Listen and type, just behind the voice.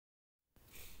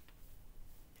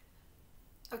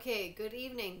Okay, good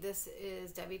evening. This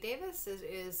is Debbie Davis. It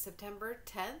is September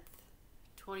 10th,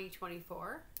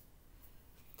 2024.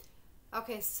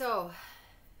 Okay, so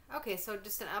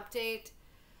just an update.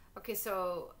 Okay,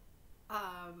 so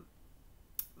um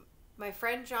my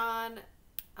friend John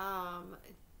um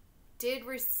did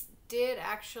did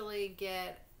actually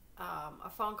get a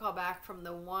phone call back from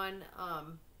the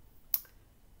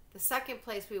second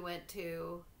place we went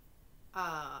to,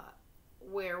 uh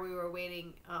where we were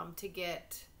waiting to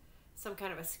get some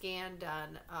kind of a scan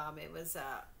done. It was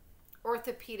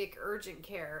orthopedic urgent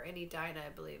care in Edina, I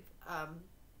believe.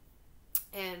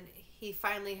 And he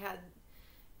finally had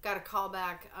got a call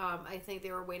back. I think they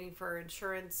were waiting for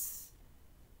insurance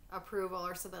approval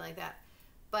or something like that.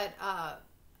 But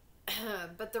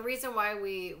but the reason why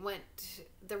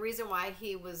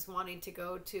he was wanting to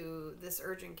go to this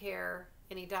urgent care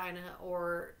in Edina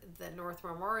or the North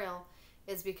Memorial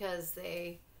is because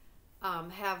they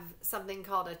have something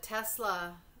called a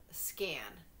Tesla scan.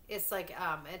 It's like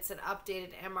it's an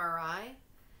updated MRI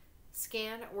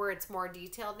scan where it's more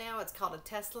detailed now. It's called a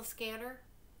Tesla scanner.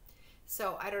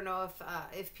 So I don't know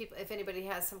if anybody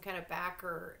has some kind of back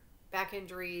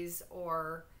injuries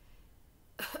or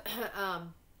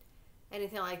um,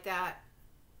 anything like that.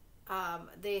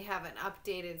 They have an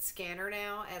updated scanner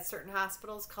now at certain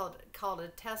hospitals called a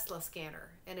Tesla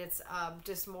scanner, and it's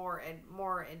just more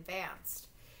advanced.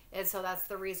 And so that's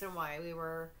the reason why we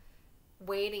were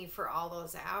waiting for all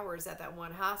those hours at that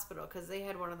one hospital, because they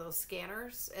had one of those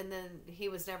scanners, and then he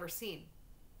was never seen.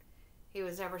 He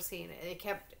was never seen. It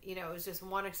kept, it was just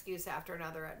one excuse after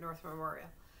another at North Memorial.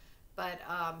 But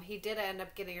he did end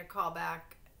up getting a call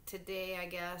back today, I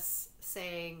guess,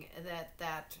 saying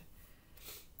that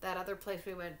other place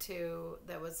we went to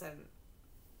that was an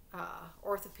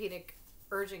orthopedic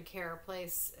urgent care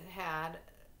place had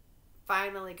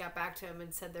finally got back to him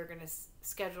and said they're going to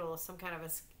schedule some kind of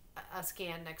a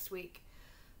scan next week.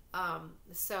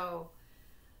 So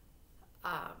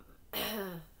um,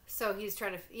 so he's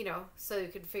trying to, so you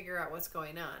can figure out what's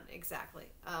going on exactly.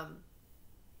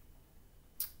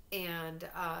 And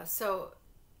so,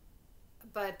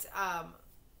 but I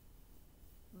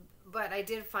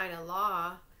did find a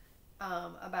law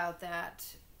about that.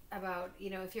 About,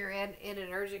 if you're in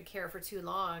an urgent care for too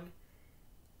long,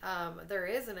 there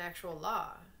is an actual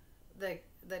law that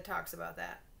talks about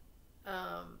that.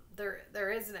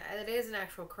 It is an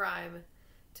actual crime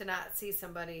to not see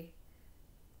somebody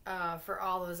for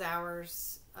all those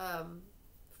hours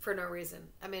for no reason.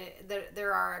 I mean,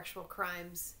 there are actual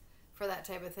crimes for that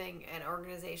type of thing, and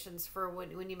organizations for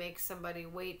when you make somebody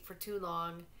wait for too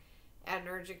long at an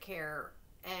urgent care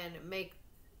and make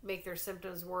their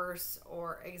symptoms worse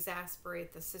or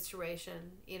exasperate the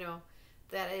situation.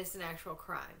 That is an actual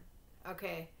crime.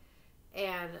 Okay.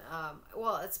 And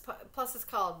well, it's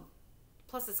called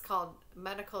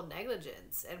medical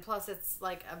negligence, and plus it's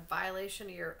like a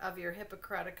violation of your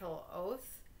Hippocratical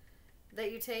oath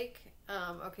that you take.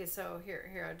 Okay, so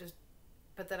here I just,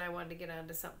 but then I wanted to get on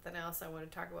to something else I want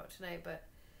to talk about tonight. But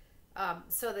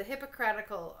so the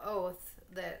Hippocratical oath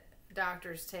that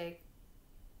doctors take.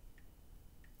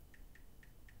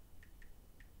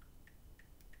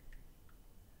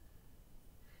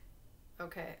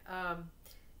 Okay.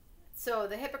 So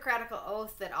the Hippocratical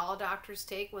oath that all doctors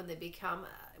take when they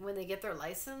get their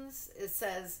license, it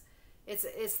says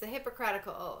it's the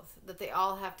Hippocratical oath that they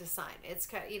all have to sign. It's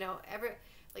kind of, every,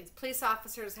 like, police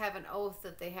officers have an oath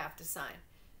that they have to sign.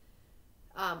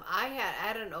 I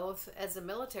had an oath as a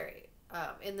military,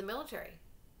 in the military,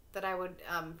 that I would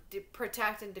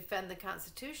protect and defend the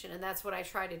Constitution, and that's what I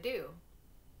try to do.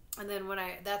 And then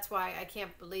that's why I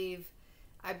can't believe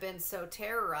I've been so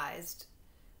terrorized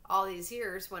all these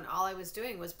years when all I was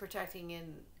doing was protecting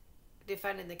and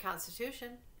defending the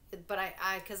Constitution. But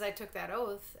because I took that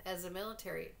oath as a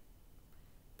military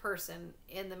person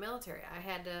in the military, I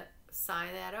had to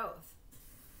sign that oath.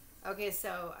 Okay,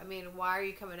 so I mean, why are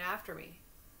you coming after me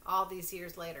all these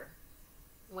years later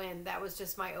when that was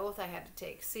just my oath I had to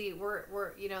take? See,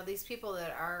 we're these people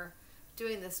that are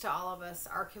doing this to all of us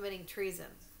are committing treason,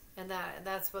 and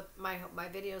that's what my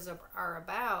videos are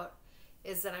about.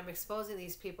 Is that I'm exposing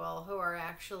these people who are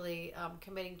actually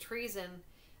committing treason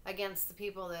against the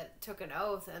people that took an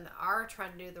oath and are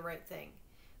trying to do the right thing.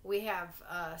 We have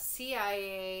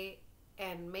CIA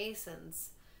and Masons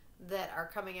that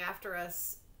are coming after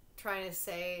us, trying to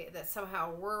say that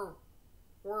somehow we're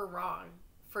wrong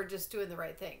for just doing the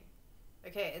right thing.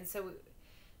 Okay, and so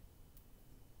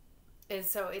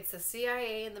it's the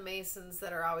CIA and the Masons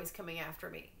that are always coming after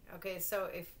me. Okay, so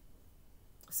if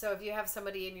you have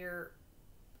somebody in your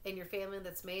family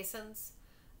that's Masons,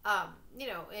 you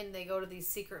know, and they go to these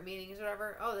secret meetings or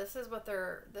whatever. Oh, this is what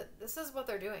they're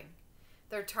doing.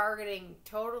 They're targeting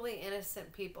totally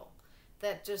innocent people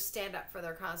that just stand up for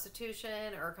their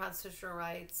constitution or constitutional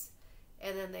rights,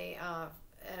 and then they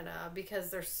because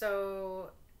they're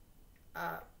so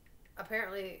uh,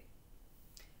 apparently.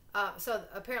 So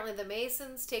apparently the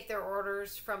Masons take their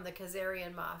orders from the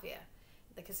Khazarian Mafia.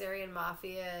 The Khazarian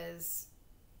Mafia is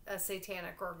a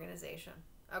satanic organization.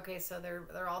 Okay, so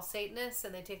they're all Satanists,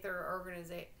 and they take their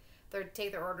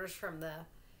orders from the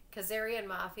Khazarian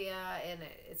Mafia, and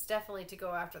it's definitely to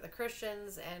go after the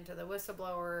Christians and to the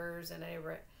whistleblowers and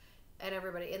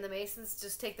everybody. And the Masons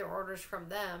just take their orders from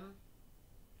them,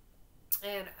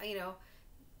 and you know,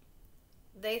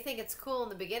 they think it's cool in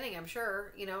the beginning. I'm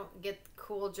sure, you know, get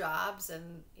cool jobs,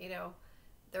 and you know,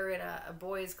 they're in a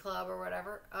boys club or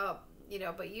whatever. You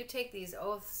know, but you take these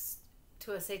oaths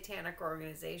to a satanic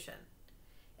organization,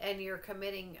 and you're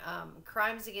committing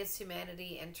crimes against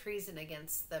humanity and treason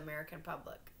against the American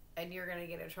public, and you're going to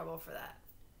get in trouble for that.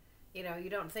 You know, you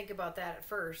don't think about that at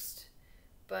first,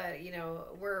 but you know,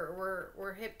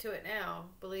 we're hip to it now,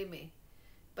 believe me.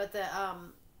 But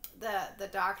the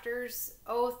doctor's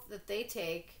oath that they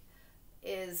take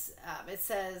is it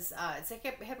says it's a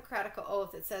Hippocratical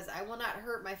oath. It says, "I will not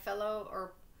hurt my fellow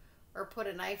or put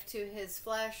a knife to his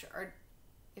flesh, or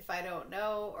if I don't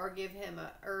know, or give him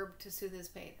a herb to soothe his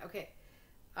pain." Okay.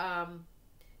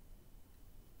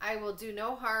 I will do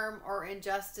no harm or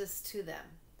injustice to them.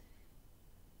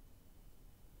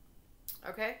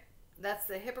 Okay? That's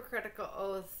the Hippocratical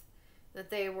oath that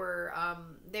they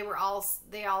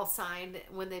all signed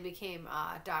when they became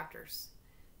doctors.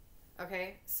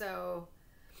 Okay? So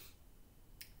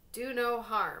do no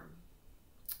harm.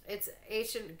 It's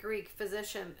ancient Greek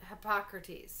physician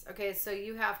Hippocrates. Okay, so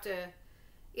you have to,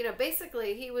 you know,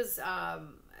 basically he was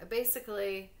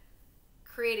basically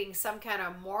creating some kind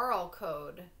of moral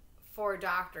code for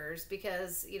doctors,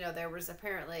 because you know there was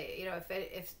apparently, you know,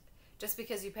 if just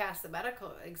because you passed the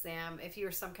medical exam, if you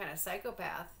were some kind of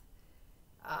psychopath,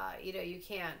 you know, you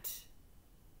can't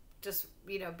just,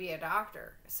 you know, be a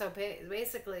doctor. So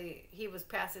basically he was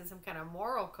passing some kind of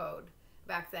moral code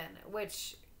back then,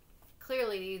 which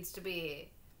clearly needs to be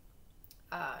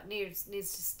needs to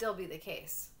still be the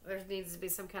case. There needs to be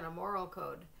some kind of moral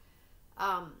code.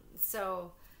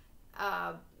 So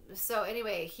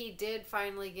anyway, he did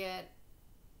finally get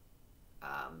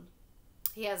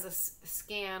he has a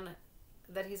scan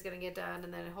that he's going to get done,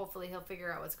 and then hopefully he'll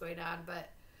figure out what's going on. But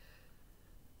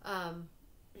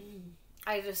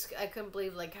I couldn't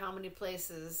believe like how many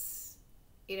places,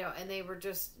 you know, and they were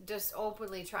just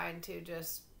openly trying to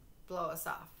just blow us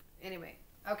off. Anyway,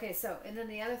 okay, so, and then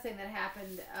the other thing that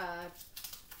happened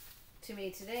to me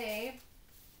today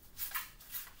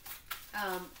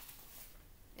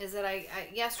is that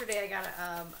yesterday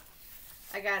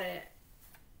I got it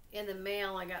in the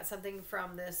mail. I got something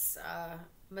from this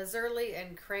Mazzurli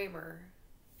and Kramer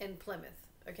in Plymouth.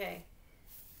 Okay,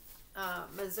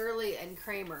 Mazzurli and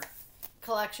Kramer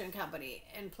Collection Company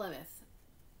in Plymouth.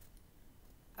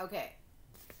 Okay,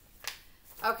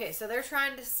 so they're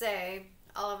trying to say,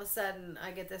 all of a sudden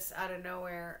I get this out of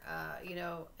nowhere, you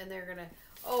know, and they're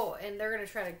gonna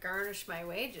try to garnish my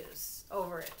wages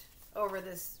over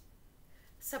this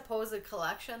supposed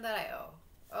collection that I owe.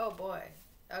 Oh boy.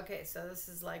 Okay, so this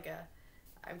is like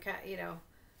I'm kind of, you know,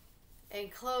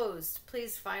 enclosed,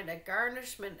 please find a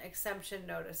garnishment exemption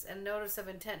notice and notice of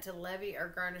intent to levy or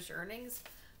garnish earnings.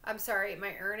 I'm sorry,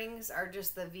 my earnings are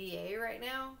just the VA right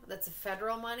now. That's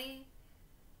federal money.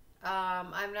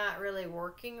 I'm not really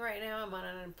working right now. I'm on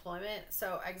unemployment.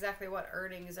 So exactly what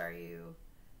earnings are you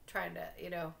trying to, you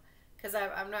know, because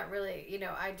I'm not really, you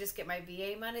know, I just get my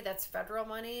VA money. That's federal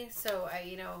money. So I,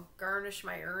 you know, garnish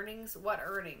my earnings. What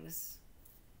earnings?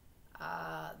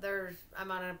 I'm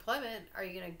on unemployment. Are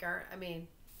you going to I mean,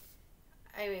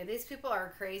 these people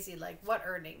are crazy. Like, what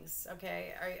earnings?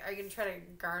 Okay. Are you going to try to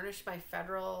garnish my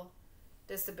federal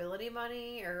disability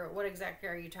money, or what exactly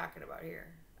are you talking about here?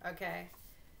 Okay.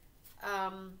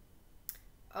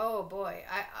 Oh boy,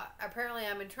 I apparently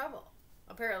I'm in trouble.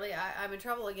 Apparently I'm in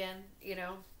trouble again. You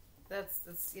know,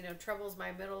 that's you know, trouble's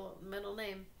my middle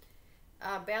name.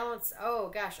 Balance. Oh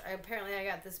gosh, apparently I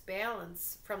got this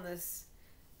balance from this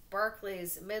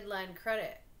Barclays Midline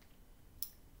Credit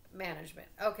Management.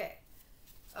 Okay.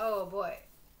 Oh boy,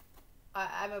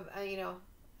 I'm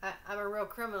a real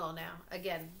criminal now.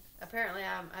 Again, apparently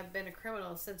I've been a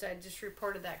criminal since I just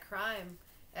reported that crime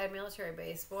at a military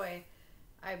base. Boy,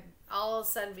 I've all of a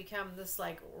sudden become this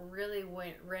like really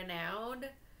renowned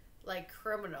like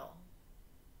criminal,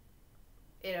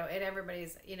 you know, and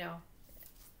everybody's, you know,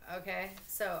 okay.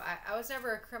 So I was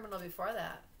never a criminal before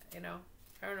that, you know.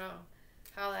 I don't know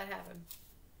how that happened.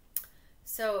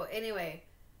 So anyway,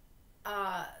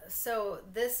 so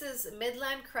this is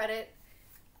Midland Credit.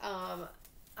 So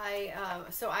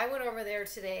I went over there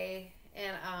today,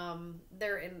 and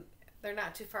they're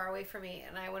not too far away from me,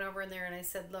 and I went over in there and I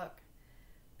said, look,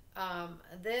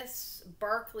 this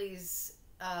Barclays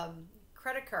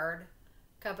credit card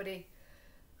company,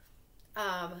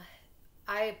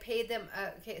 I paid them.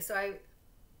 Okay, so I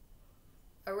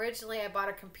bought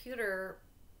a computer,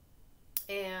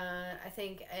 and I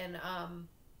think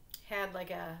had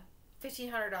like a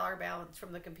 $1,500 balance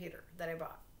from the computer that I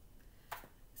bought,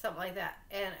 something like that,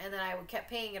 and then I kept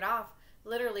paying it off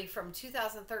literally from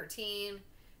 2013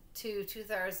 to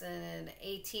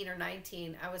 2018 or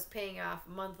 19. I was paying off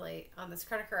monthly on this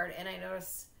credit card, and I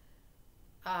noticed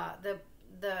the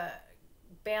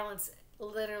balance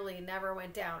literally never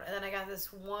went down. And then I got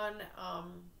this one,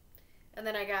 and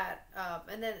then I got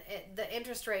the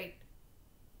interest rate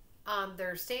on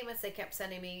their statements they kept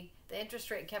sending me, the interest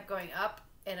rate kept going up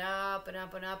and up and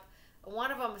up and up.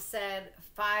 One of them said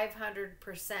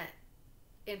 500%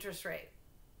 interest rate.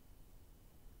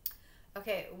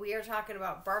 Okay, we are talking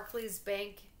about Barclays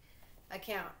Bank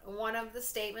account. One of the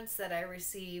statements that I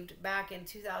received back in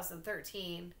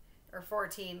 2013 or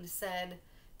 14 said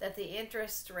that the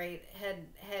interest rate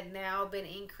had now been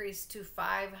increased to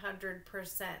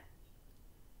 500%.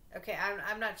 Okay,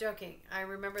 I'm not joking. I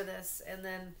remember this, and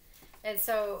then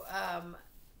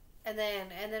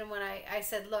when I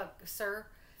said, look, sir,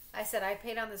 I said I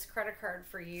paid on this credit card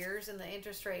for years, and the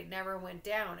interest rate never went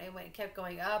down. It kept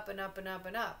going up and up and up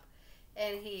and up.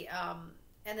 And he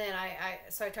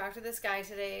so I talked to this guy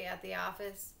today at the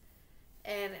office,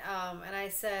 and I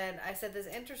said this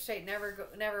interest rate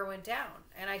never went down,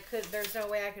 and there's no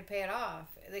way I could pay it off.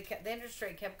 The interest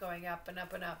rate kept going up and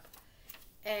up and up.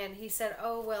 And he said,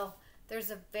 oh, well,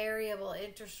 there's a variable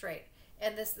interest rate.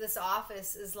 And this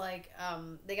office is like,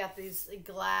 they got these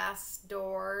glass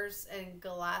doors and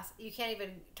glass. You can't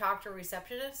even talk to a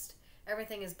receptionist.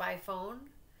 Everything is by phone.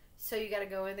 So you got to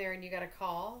go in there and you got to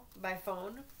call by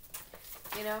phone.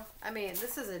 You know, I mean,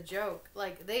 this is a joke.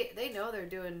 Like they know they're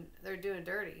doing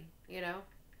dirty. You know,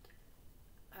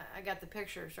 I got the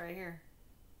pictures right here.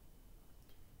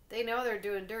 They know they're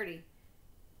doing dirty.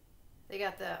 They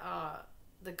got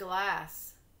the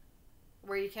glass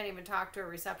where you can't even talk to a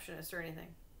receptionist or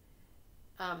anything.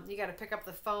 You got to pick up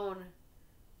the phone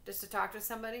just to talk to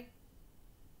somebody.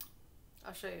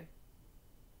 I'll show you.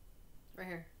 Right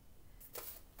here.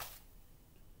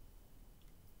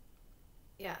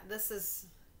 Yeah, this is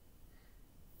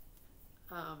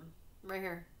right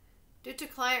here. Due to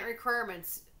client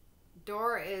requirements,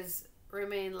 door is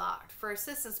remain locked. For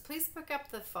assistance, please pick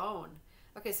up the phone.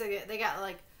 Okay, so they got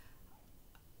like.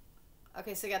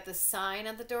 Okay, so they got this sign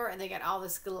at the door, and they got all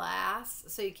this glass,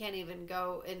 so you can't even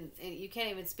go and you can't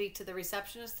even speak to the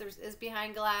receptionist. Is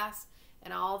behind glass,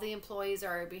 and all the employees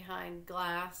are behind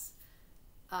glass.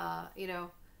 You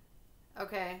know,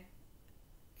 okay,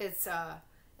 it's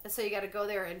and so you got to go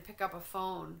there and pick up a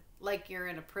phone, like you're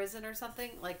in a prison or something,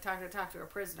 like talk to a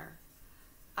prisoner.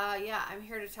 Yeah, I'm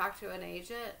here to talk to an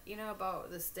agent, you know,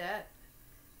 about this debt.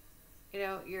 You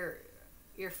know, your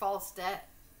false debt.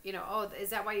 You know, oh,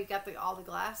 is that why you got all the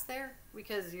glass there?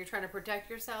 Because you're trying to protect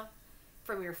yourself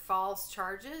from your false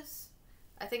charges?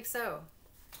 I think so.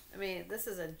 I mean, this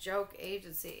is a joke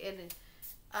agency. And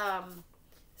I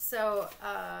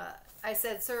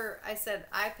said, sir,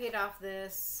 I paid off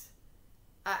this.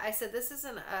 I said, this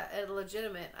isn't a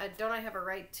legitimate. Don't I have a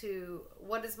right to,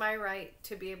 what is my right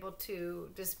to be able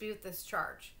to dispute this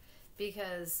charge?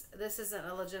 Because this isn't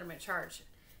a legitimate charge.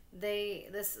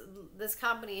 This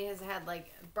company has had,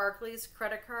 like, Barclays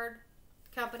credit card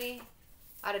company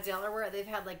out of Delaware. They've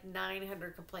had like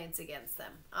 900 complaints against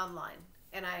them online,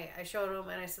 and I showed them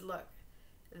and I said, look,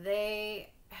 they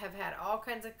have had all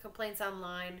kinds of complaints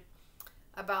online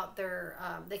about their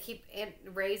they keep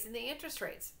raising the interest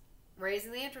rates,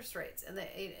 and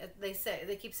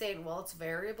they keep saying, well, it's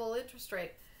variable interest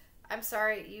rate. I'm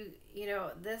sorry, you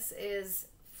know, this is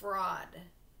fraud.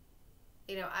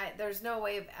 You know, there's no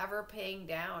way of ever paying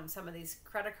down some of these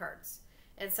credit cards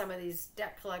and some of these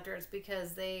debt collectors,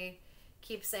 because they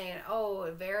keep saying,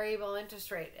 oh, variable interest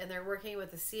rate, and they're working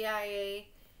with the CIA,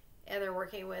 and they're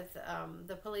working with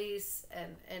the police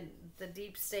and the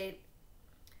deep state,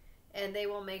 and they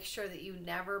will make sure that you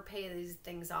never pay these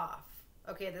things off.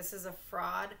 Okay, this is a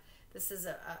fraud.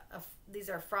 These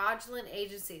are fraudulent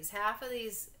agencies. Half of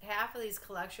these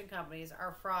collection companies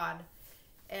are fraud,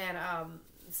 and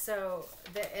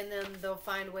and then they'll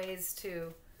find ways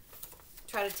to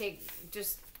try to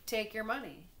take your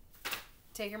money.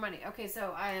 Okay,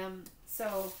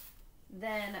 so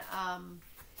then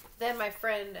then my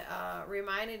friend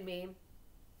reminded me.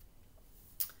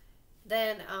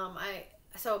 Then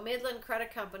so Midland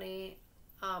Credit Company.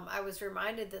 I was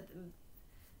reminded that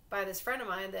by this friend of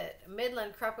mine that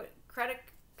Midland Credit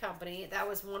Company, that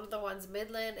was one of the ones,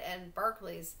 Midland and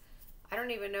Barclays. I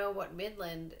don't even know what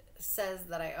Midland says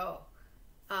that I owe.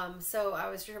 So I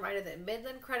was reminded that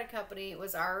Midland Credit Company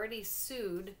was already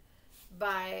sued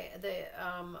by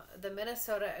the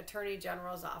Minnesota Attorney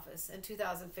General's office in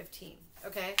 2015.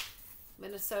 Okay,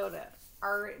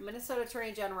 our Minnesota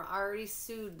Attorney General already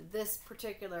sued this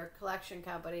particular collection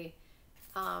company,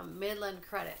 Midland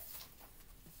Credit,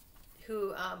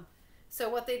 who so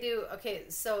what they do. Okay,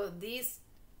 so these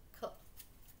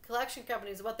collection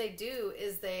companies, what they do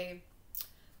is they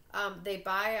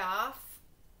buy off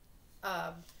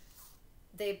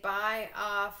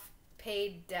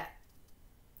paid debt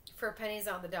for pennies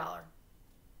on the dollar.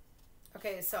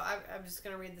 Okay, so I'm just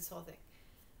going to read this whole thing.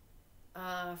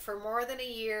 For more than a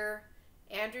year,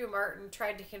 Andrew Martin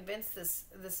tried to convince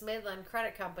this Midland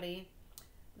Credit Company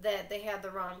that they had the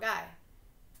wrong guy.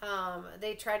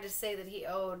 They tried to say that he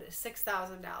owed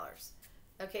 $6,000.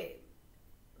 Okay,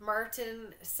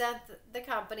 Martin sent the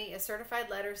company a certified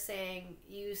letter saying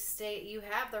you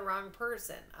have the wrong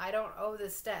person. I don't owe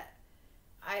this debt.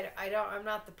 I'm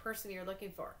not the person you're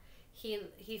looking for.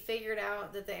 He figured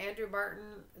out that the Andrew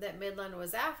Martin that Midland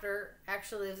was after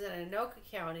actually lives in Anoka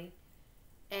County,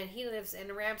 and he lives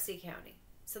in Ramsey County.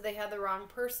 So they had the wrong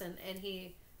person, and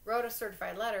he wrote a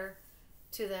certified letter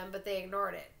to them, but they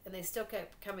ignored it, and they still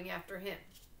kept coming after him.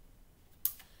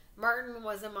 Martin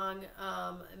was among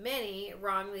many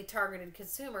wrongly targeted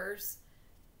consumers,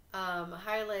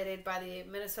 highlighted by the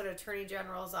Minnesota Attorney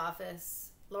General's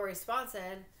office, Lori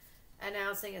Swanson,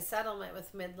 announcing a settlement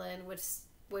with Midland,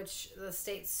 which the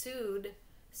state sued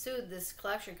this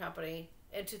collection company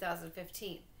in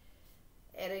 2015.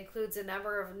 It includes a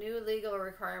number of new legal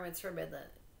requirements for Midland.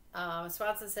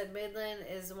 Swanson said Midland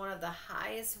is one of the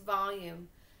highest volume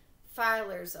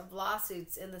filers of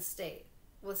lawsuits in the state,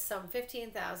 with some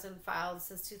 15,000 filed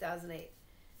since 2008.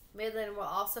 Midland will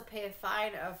also pay a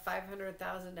fine of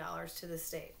 $500,000 to the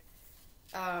state.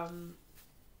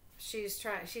 She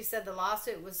said the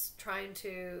lawsuit was trying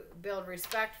to build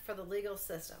respect for the legal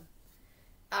system.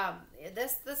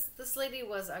 This lady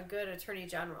was a good attorney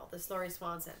general, this Lori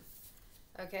Swanson.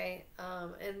 Okay,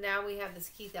 and now we have this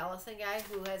Keith Ellison guy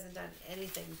who hasn't done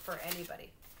anything for anybody.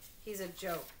 He's a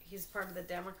joke. He's part of the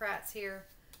Democrats here.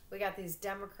 We got these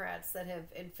Democrats that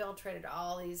have infiltrated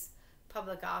all these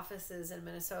public offices in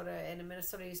Minnesota, and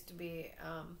Minnesota used to be,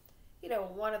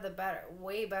 one of the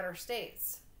way better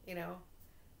states.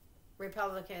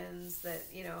 Republicans that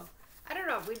I don't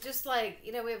know. We just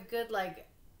we have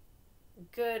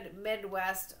good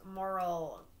Midwest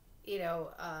moral,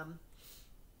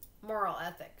 moral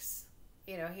ethics,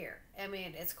 here. I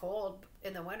mean, it's cold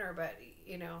in the winter, but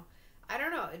I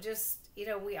don't know. It just,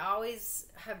 we always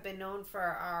have been known for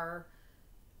our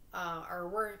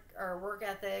work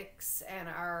ethics, and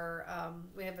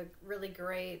we have a really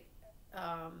great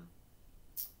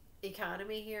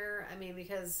economy here. I mean,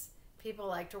 because people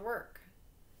like to work,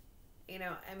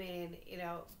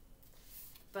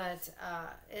 but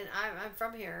and I'm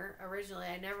from here originally.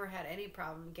 I never had any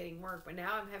problem getting work, but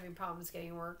now I'm having problems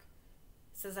getting work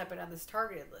since I've been on this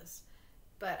targeted list.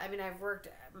 But I mean, I've worked.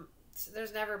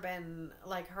 There's never been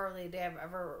hardly a day I've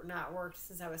ever not worked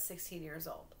since I was 16 years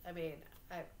old. I mean,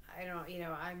 I don't,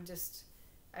 I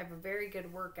have a very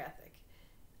good work ethic.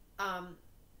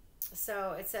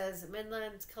 So it says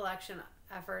Midland's collection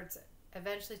efforts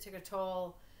eventually took a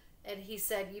toll, and he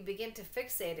said you begin to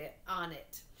fixate on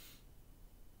it.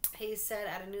 He said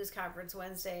at a news conference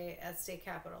Wednesday at State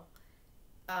Capitol.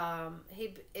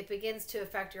 It begins to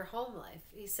affect your home life.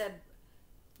 He said,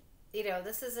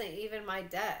 this isn't even my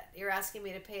debt. You're asking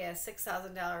me to pay a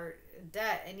 $6,000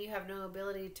 debt, and you have no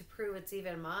ability to prove it's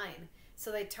even mine.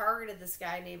 So they targeted this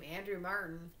guy named Andrew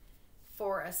Martin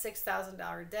for a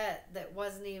 $6,000 debt that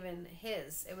wasn't even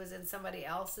his. It was in somebody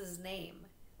else's name.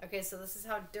 Okay, so this is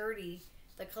how dirty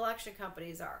the collection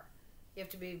companies are. You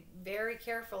have to be very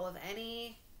careful of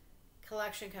any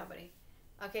collection company.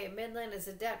 Okay, Midland is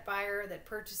a debt buyer that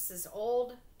purchases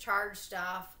old, charged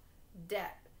off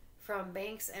debt from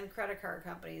banks and credit card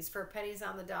companies for pennies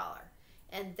on the dollar.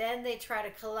 And then they try to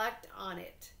collect on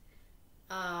it.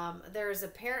 There's a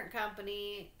parent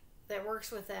company that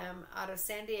works with them out of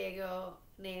San Diego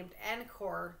named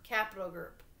Encore Capital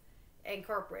Group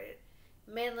Incorporated.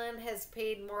 Midland has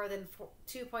paid more than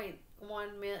 $2.1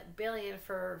 billion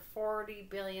for 40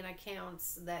 billion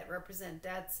accounts that represent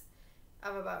debts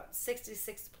of about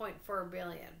 $66.4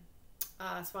 billion,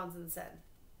 Swanson said.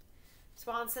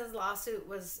 Swanson's lawsuit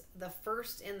was the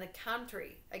first in the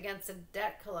country against a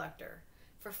debt collector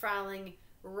for filing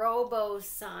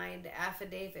robo-signed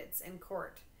affidavits in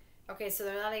court. Okay, so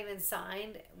they're not even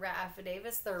signed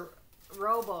affidavits, they're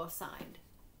robo-signed.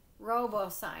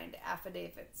 Robo-signed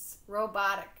affidavits.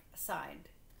 Robotic signed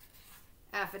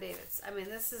affidavits. I mean,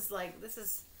 this is like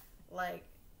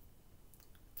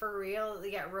for real.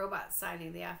 You got robots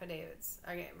signing the affidavits.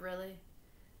 Okay, really?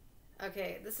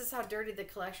 Okay, this is how dirty the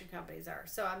collection companies are.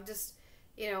 So I'm just,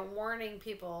 warning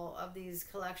people of these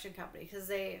collection companies because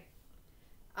they.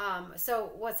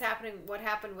 So what's happening? What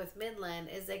happened with Midland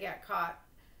is they got caught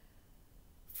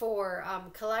for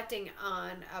collecting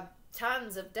on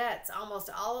tons of debts. Almost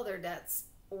all of their debts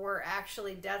were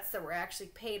actually debts that were actually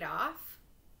paid off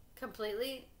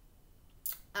completely.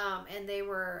 And they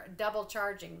were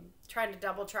trying to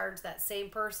double charge that same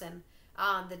person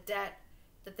on the debt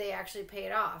that they actually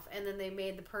paid off. And then they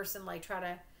made the person try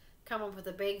to come up with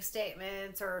a bank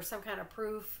statement or some kind of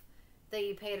proof that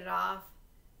you paid it off.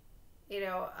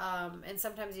 And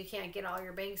sometimes you can't get all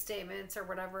your bank statements or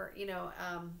whatever,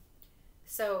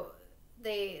 so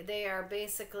they are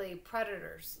basically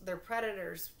predators. They're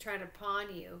predators trying to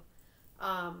pawn you,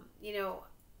 on,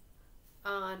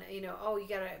 oh, you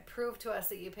got to prove to us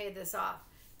that you paid this off.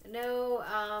 No,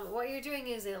 what you're doing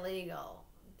is illegal.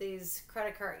 These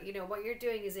credit card, what you're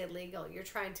doing is illegal.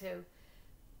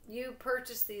 You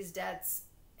purchase these debts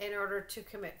in order to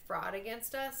commit fraud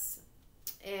against us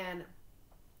and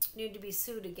need to be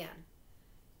sued again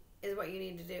is what you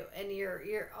need to do. And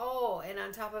and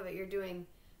on top of it, you're doing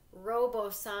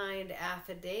robo-signed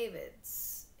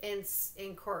affidavits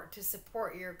in court to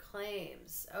support your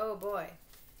claims. Oh boy.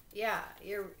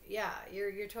 You're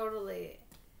totally.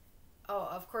 Oh,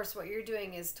 of course, what you're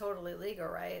doing is totally legal,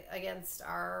 right? Against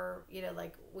our,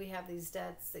 we have these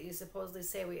debts that you supposedly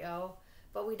say we owe,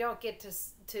 but we don't get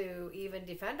to even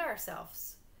defend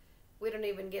ourselves. We don't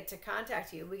even get to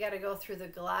contact you. We got to go through the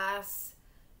glass.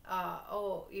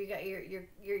 You're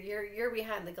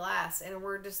behind the glass, and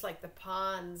we're just like the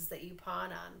pawns that you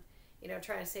pawn on,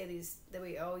 trying to say that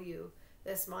we owe you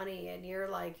this money, and you're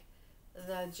like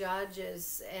the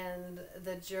judges and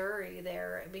the jury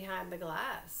there behind the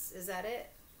glass. Is that it?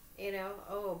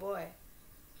 Oh boy.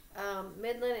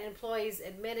 Midland employees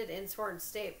admitted in sworn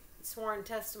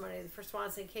testimony for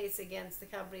Swanson case against the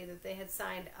company that they had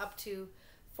signed up to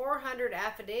 400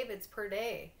 affidavits per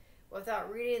day without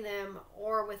reading them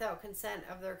or without consent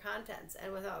of their contents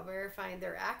and without verifying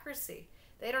their accuracy.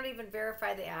 They don't even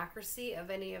verify the accuracy of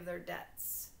any of their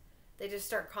debts. They just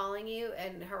start calling you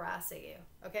and harassing you.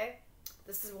 Okay?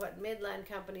 This is what Midland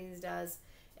Companies does,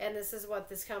 and this is what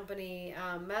this company,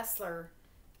 Messler,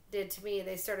 did to me.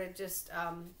 They started just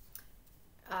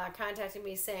contacting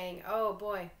me saying, oh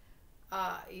boy,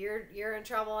 you're in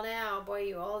trouble now. Boy,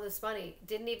 you owe this money.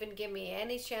 Didn't even give me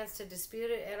any chance to dispute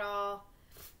it at all,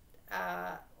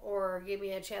 or give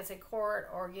me a chance in court,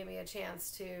 or give me a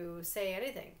chance to say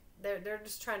anything. They're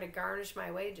just trying to garnish my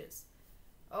wages.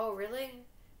 Oh, really?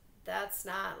 That's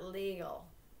not legal.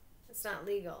 It's not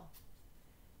legal.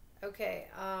 Okay.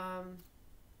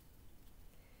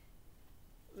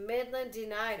 Midland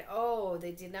denied. Oh,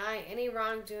 they deny any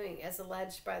wrongdoing as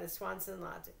alleged by the Swanson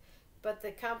lawsuit. But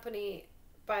the company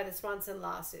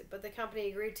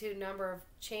agreed to a number of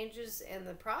changes in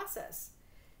the process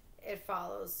it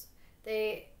follows.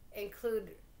 They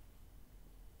include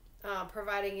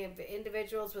providing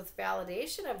individuals with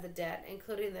validation of the debt,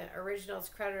 including the original's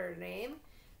creditor name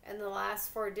and the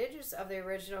last 4 digits of the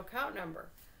original account number.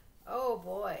 Oh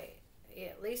boy,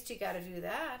 at least you got to do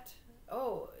that.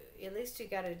 Oh, at least you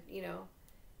got to,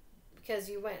 because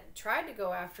you tried to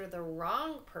go after the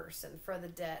wrong person for the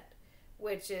debt,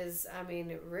 which is,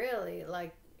 really,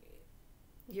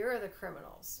 you're the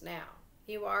criminals now.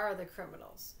 You are the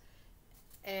criminals.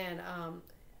 And and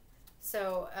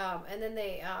then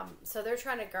they so they're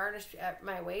trying to garnish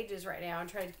my wages right now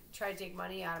and try to take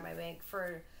money out of my bank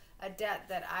for a debt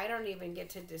that I don't even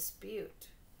get to dispute.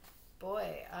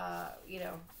 Boy,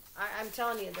 I'm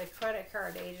telling you, the credit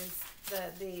card agents,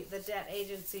 the debt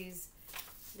agencies,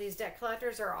 these debt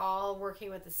collectors are all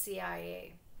working with the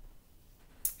CIA.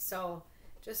 So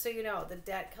just so you know, the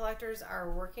debt collectors are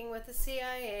working with the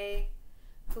CIA,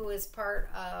 who is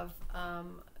part of,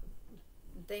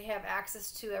 they have access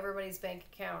to everybody's bank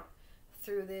account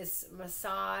through these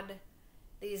Mossad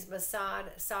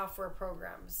software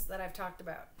programs that I've talked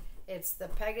about. It's the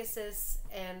Pegasus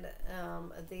and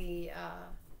the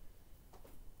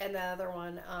other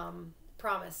one,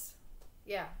 Promise.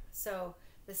 Yeah. So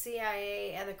the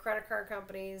CIA and the credit card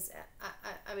companies,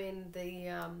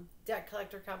 the debt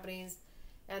collector companies,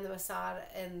 and the Mossad,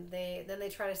 and they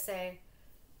try to say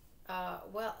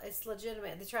well, it's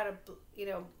legitimate. They try to,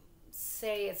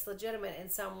 say it's legitimate in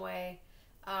some way.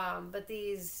 But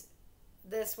this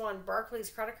one, Barclays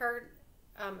credit card,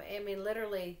 I mean,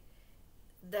 literally,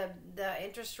 the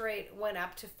interest rate went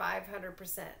up to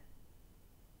 500%.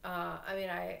 I mean,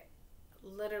 I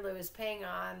literally was paying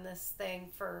on this thing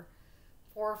for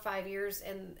 4 or 5 years,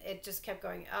 and it just kept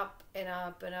going up and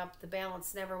up and up. The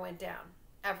balance never went down,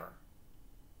 ever.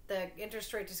 The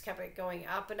interest rate just kept going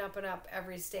up and up and up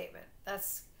every statement.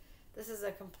 This is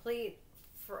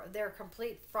they're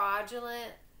complete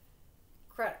fraudulent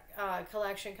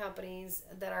collection companies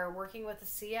that are working with the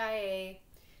CIA,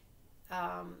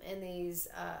 and these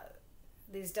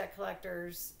debt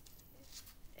collectors,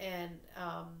 and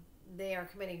they are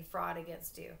committing fraud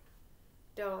against you.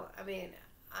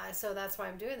 So that's why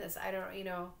I'm doing this. I don't,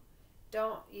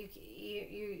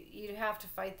 you have to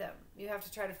fight them. You have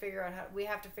to try to figure out we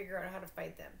have to figure out how to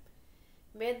fight them.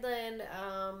 Midland,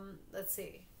 let's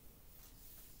see.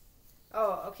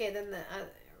 Oh, okay, then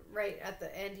right at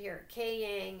the end here, Kay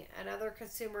Yang, another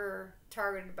consumer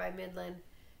targeted by Midland.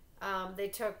 They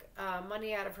took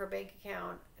money out of her bank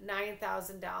account.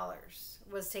 $9,000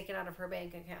 was taken out of her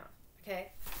bank account.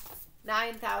 Okay,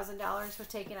 $9,000 was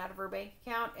taken out of her bank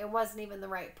account. It wasn't even the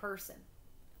right person.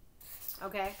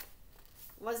 Okay,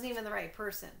 wasn't even the right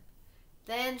person.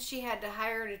 Then she had to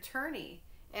hire an attorney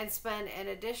and spend an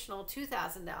additional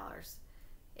 $2,000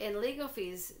 in legal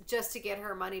fees just to get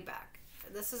her money back.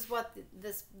 This is what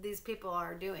these people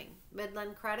are doing.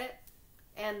 Midland Credit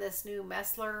and this new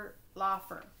Messler law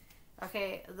firm.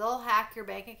 Okay, they'll hack your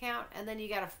bank account, and then you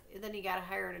gotta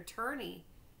hire an attorney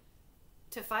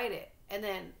to fight it, and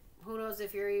then who knows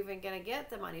if you're even gonna get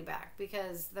the money back,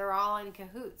 because they're all in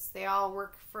cahoots. They all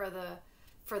work for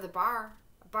the bar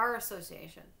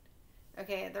association.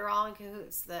 Okay, they're all in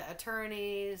cahoots. The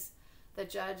attorneys, the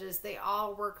judges, they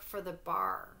all work for the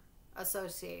bar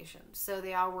association. So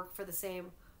they all work for the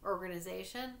same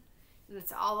organization, and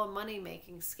it's all a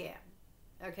money-making scam.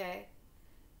 Okay?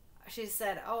 She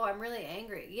said, "Oh, I'm really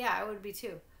angry." Yeah, I would be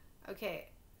too. Okay,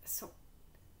 so,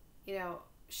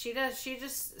 she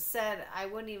just said, "I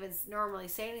wouldn't even normally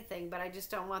say anything, but I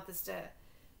just don't want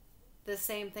the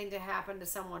same thing to happen to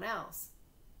someone else."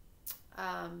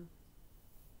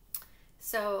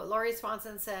 So Lori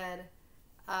Swanson said,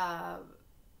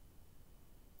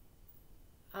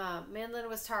 Midland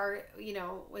was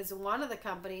was one of the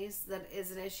companies that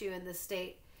is an issue in the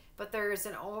state, but there is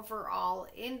an overall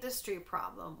industry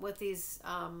problem with these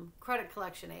credit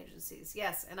collection agencies.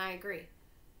 Yes, and I agree.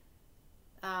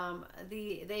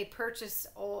 They purchase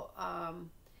old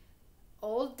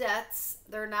debts.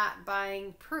 They're not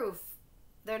buying proof.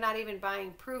 They're not even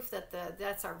buying proof that the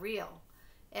debts are real,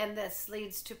 and this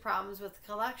leads to problems with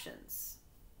collections.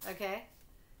 Okay.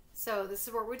 So this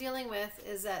is what we're dealing with,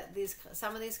 is that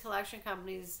some of these collection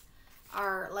companies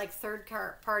are like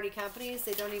third-party companies.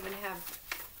 They don't even have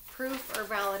proof or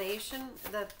validation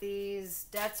that these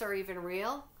debts are even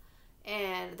real,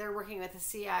 and they're working with the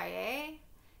CIA,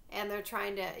 and they're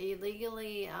trying to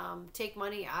illegally take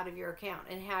money out of your account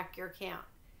and hack your account.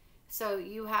 So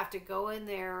you have to go in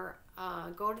there,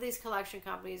 go to these collection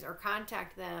companies or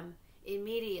contact them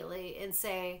immediately and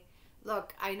say,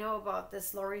 "Look, I know about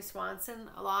this Lori Swanson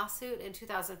lawsuit in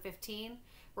 2015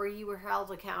 where you were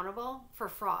held accountable for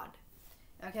fraud."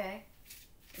 Okay?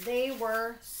 They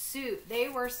were sued. They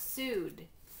were sued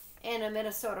in a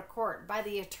Minnesota court by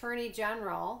the Attorney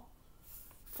General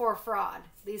for fraud,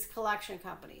 these collection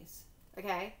companies.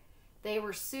 Okay? They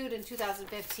were sued in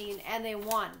 2015 and they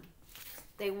won.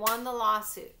 They won the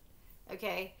lawsuit.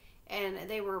 Okay? And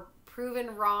they were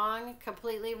proven wrong,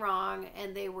 completely wrong,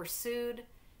 and they were sued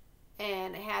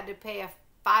and had to pay a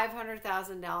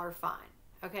 $500,000 fine.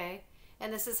 Okay,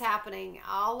 and this is happening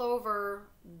all over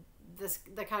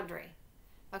the country.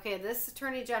 Okay, this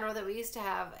attorney general that we used to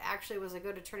have actually was a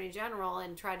good attorney general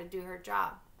and tried to do her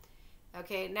job.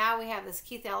 Okay, now we have this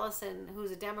Keith Ellison,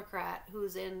 who's a Democrat,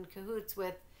 who's in cahoots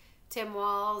with Tim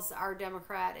Walz, our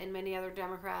Democrat, and many other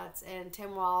Democrats. And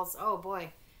Tim Walz, oh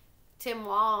boy, Tim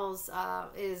Walz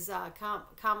is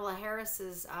Kamala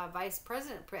Harris's vice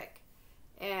president pick.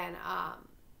 And,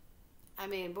 I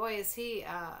mean, boy, is he,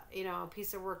 a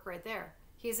piece of work right there.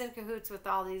 He's in cahoots with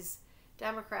all these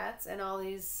Democrats and all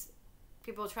these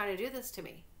people trying to do this to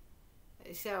me.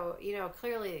 So,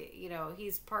 clearly,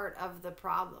 he's part of the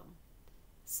problem.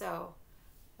 So,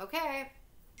 okay.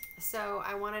 So,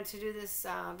 I wanted to do this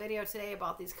video today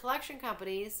about these collection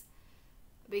companies,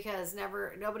 because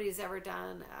nobody's ever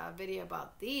done a video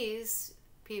about these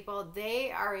people.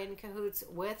 They are in cahoots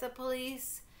with the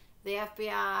police, the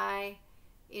FBI,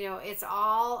 it's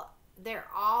all they're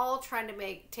all trying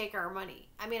to take our money.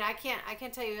 I mean, I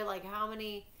can't tell you like how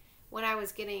many, when I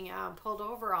was getting pulled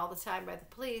over all the time by the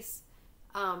police,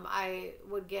 I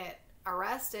would get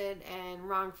arrested and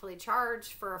wrongfully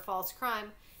charged for a false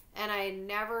crime, and I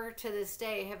never to this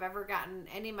day have ever gotten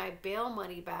any of my bail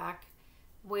money back,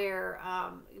 where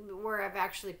I've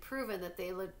actually proven that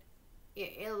they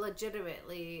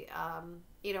illegitimately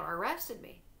arrested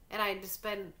me, and I had to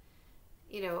spend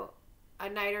a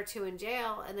night or two in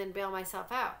jail and then bail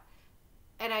myself out.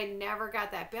 And I never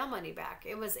got that bail money back.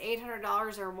 It was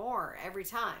 $800 or more every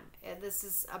time. And this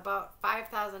is about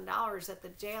 $5,000 that the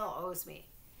jail owes me.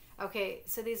 Okay,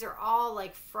 so these are all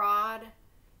like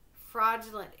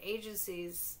fraudulent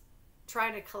agencies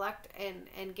trying to collect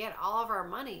and get all of our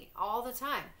money all the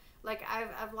time. Like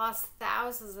I've lost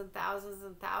thousands and thousands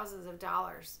and thousands of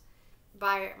dollars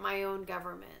by my own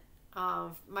government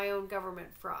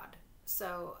fraud.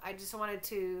 So I just wanted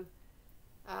to,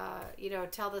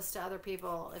 tell this to other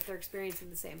people if they're experiencing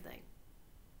the same thing.